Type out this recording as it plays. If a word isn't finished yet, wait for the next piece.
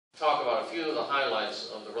talk about a few of the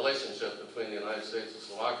highlights of the relationship between the United States and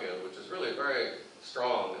Slovakia, which is really very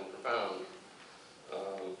strong and profound.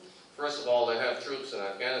 First of all, they have troops in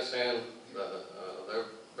Afghanistan. They're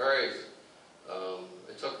very,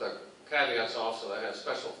 they took the caveats off, so they have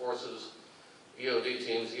special forces, EOD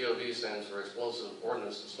teams. EOD stands for Explosive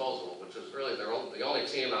Ordnance Disposal, which is really the only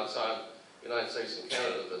team outside the United States and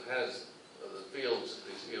Canada that has that fields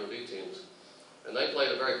these EOD teams. And they played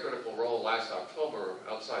a very critical role last October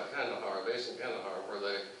outside Kandahar, a base in Kandahar, where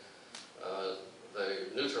they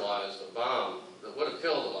neutralized a bomb that would have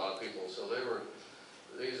killed a lot of people. So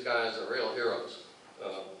these guys are real heroes.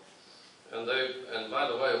 And by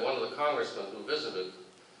the way, one of the congressmen who visited,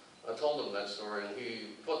 I told him that story, and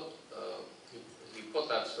he put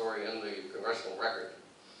that story in the congressional record.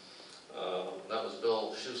 That was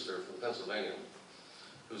Bill Schuster from Pennsylvania,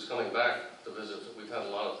 who's coming back to visit. We've had a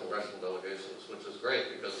lot of congressional delegations, which is great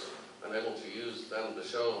because I'm able to use them to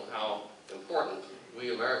show how important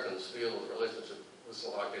we Americans feel the relationship with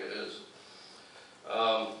Slovakia is.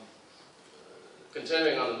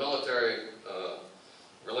 Continuing on the military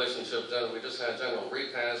relationship, we just had General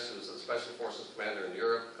Repaz, who's the Special Forces Commander in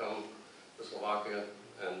Europe, come to Slovakia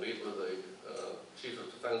and meet with the Chief of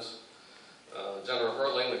Defense. General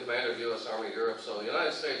Herling, the Commander of U.S. Army Europe. So the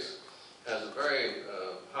United States has a very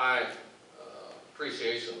high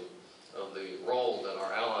appreciation of the role that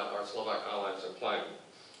our Slovak allies are playing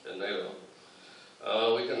in NATO.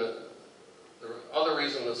 The other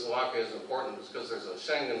reason that Slovakia is important is because there's a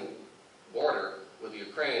Schengen border with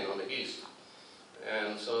Ukraine on the east.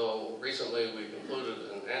 And so recently we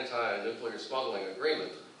concluded an anti-nuclear smuggling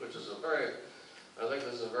agreement, which is I think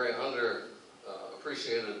this is a very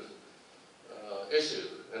underappreciated issue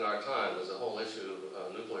in our time, is the whole issue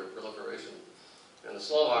of nuclear proliferation. And the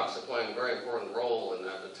Slovaks are playing a very important role in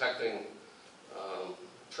that, detecting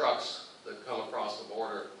trucks that come across the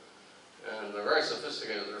border. And they're very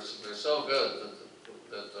sophisticated. They're so good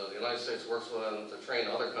that the United States works with them to train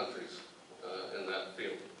other countries in that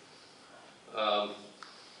field.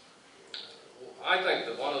 I think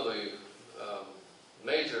that one of the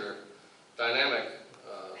major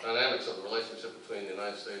dynamics of the relationship between the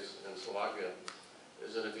United States and Slovakia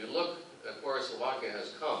is that if you look at where Slovakia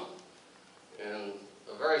has come in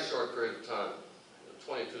a very short period of time,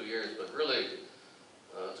 22 years, but really,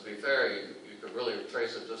 to be fair, you could really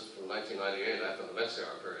trace it just from 1998 after the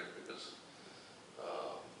Metsiar period, because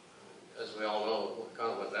as we all know, it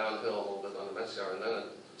kind of went downhill a little bit under Metsiar, and then it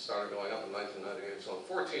started going up in 1998. So in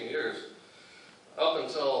 14 years, up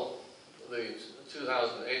until the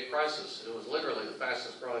 2008 crisis, it was literally the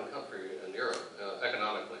fastest growing country in Europe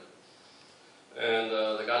economically. And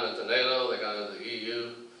they got into NATO, they got into the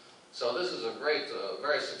EU. So this is a great,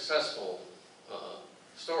 very successful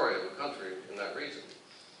story of a country in that region.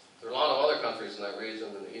 There are a lot of other countries in that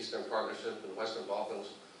region, in the Eastern Partnership, in the Western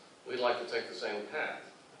Balkans. We'd like to take the same path.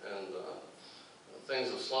 And things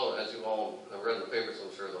have slowed, as you all have read in the papers,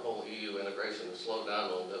 I'm sure, the whole EU integration has slowed down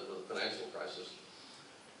a little bit with the financial crisis.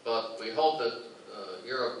 But we hope that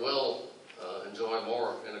Europe will enjoy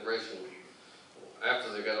more integration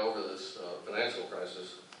after they get over this financial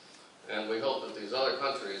crisis. And we hope that these other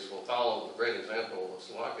countries will follow the great example of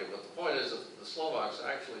Slovakia. But the point is that the Slovaks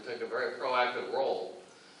actually take a very proactive role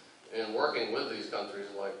in working with these countries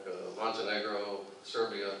like Montenegro,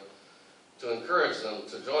 Serbia, to encourage them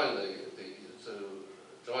to join the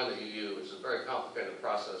EU, which is a very complicated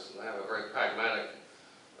process, and they have a very pragmatic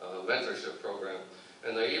mentorship program.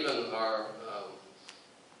 And they even are,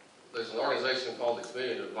 there's an organization called the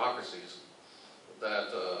Community of Democracies that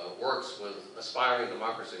works with aspiring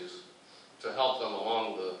democracies to help them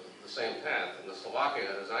along the same path. And the Slovakia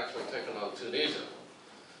has actually taken on Tunisia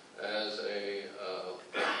as a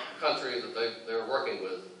country that they're working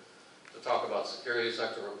with to talk about security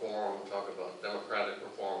sector reform, talk about democratic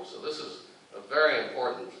reform. So this is a very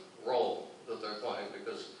important role that they're playing,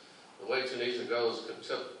 because the way Tunisia goes could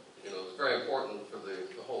tip, it's very important for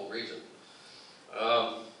the whole region.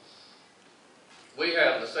 We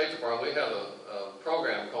have, the State Department, we have a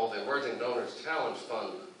program called the Emerging Donors Challenge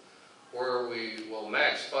Fund, where we will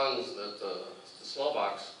match funds that the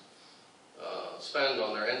Slovaks spend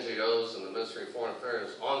on their NGOs and the Ministry of Foreign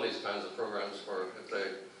Affairs on these kinds of programs. For if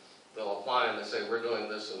they'll apply and they say, we're doing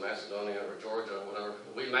this in Macedonia or Georgia or whatever,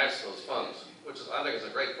 we match those funds, which is, I think, is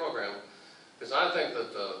a great program, because I think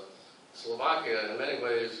that Slovakia in many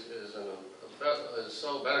ways is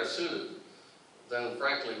so better suited than,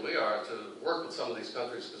 frankly, we are to work with some of these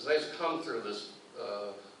countries, because they've come through this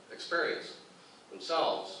experience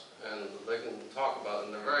themselves, and they can talk about,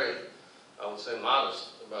 and they're very, I would say, modest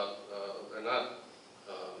about,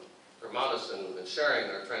 they're modest in sharing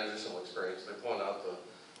their transitional experience. They point out the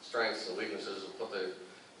strengths and weaknesses of what they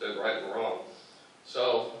did right and wrong.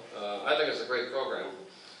 So I think it's a great program.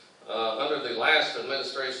 Under the last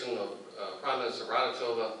administration of Prime Minister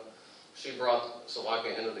Radicova, she brought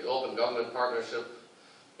Slovakia into the Open Government Partnership,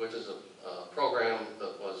 which is a program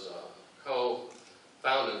that was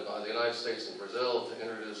co-founded by the United States and Brazil to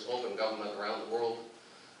introduce open government around the world.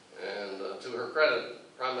 And to her credit,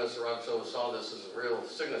 Prime Minister Radicova saw this as a real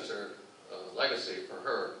signature legacy for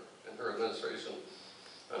her and her administration.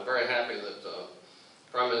 I'm very happy that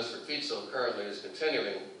Prime Minister Fico currently is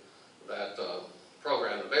continuing that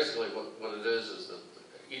program. And basically what it is that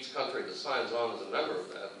each country that signs on as a member of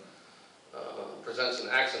that presents an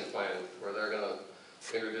action plan where they're going to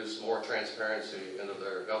introduce more transparency into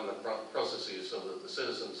their government processes so that the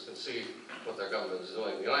citizens can see what their government is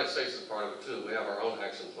doing. The United States is part of it too. We have our own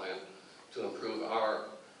action plan to improve our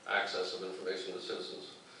access of information to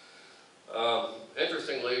citizens.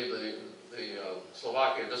 Interestingly,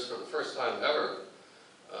 Slovakia, just for the first time ever,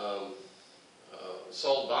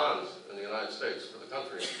 sold bonds in the United States for the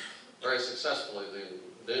country very successfully.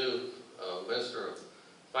 The new Minister of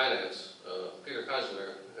Finance, Peter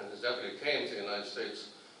Kaiser, and his deputy came to the United States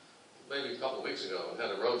maybe a couple of weeks ago and had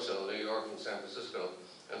a roadshow in New York and San Francisco,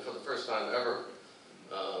 and for the first time ever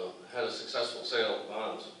had a successful sale of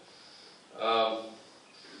bonds.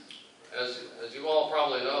 As you all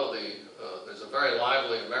probably know, there's a very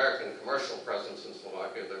lively American commercial presence in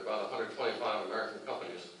Slovakia. There are about 125 American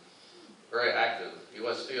companies, very active.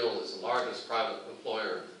 US Steel is the largest private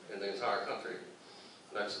employer in the entire country,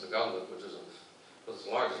 next to the government, which is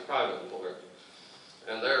the largest private employer.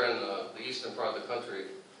 And they're in the eastern part of the country,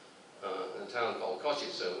 in a town called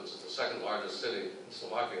Košice, which is the second largest city in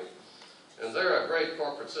Slovakia. And they're a great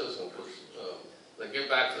corporate citizen because they give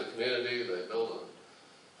back to the community, they build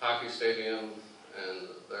a hockey stadium, and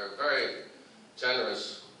they're a very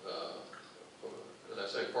generous, as I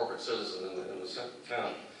say, corporate citizen in the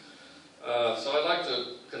town. So I'd like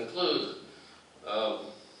to conclude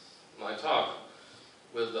my talk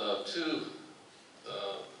with two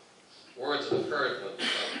words of encouragement.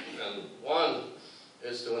 And one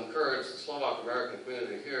is to encourage the Slovak American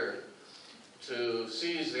community here to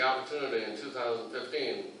seize the opportunity in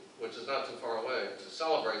 2015, which is not too far away, to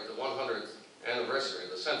celebrate the 100th anniversary,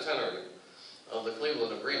 the centenary of the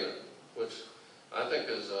Cleveland Agreement, which I think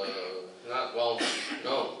is not well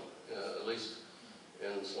known, at least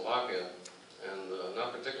in Slovakia, and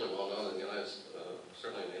not particularly well known in the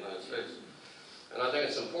certainly in the United States. And I think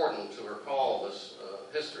it's important to recall this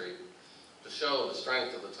history to show the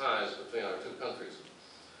strength of the ties between our two countries.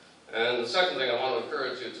 And the second thing I want to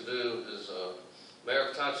encourage you to do is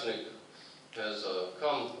Mayor Potocnik has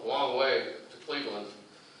come a long way to Cleveland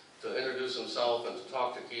to introduce himself and to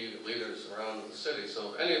talk to key leaders around the city.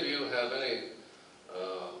 So if any of you have any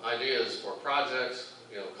ideas for projects,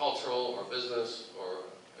 cultural or business or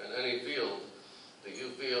in any field that you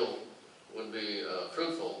feel would be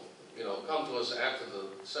fruitful, come to us after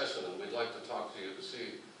the session, and we'd like to talk to you to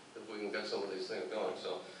see if we can get some of these things going.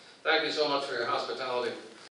 So thank you so much for your hospitality.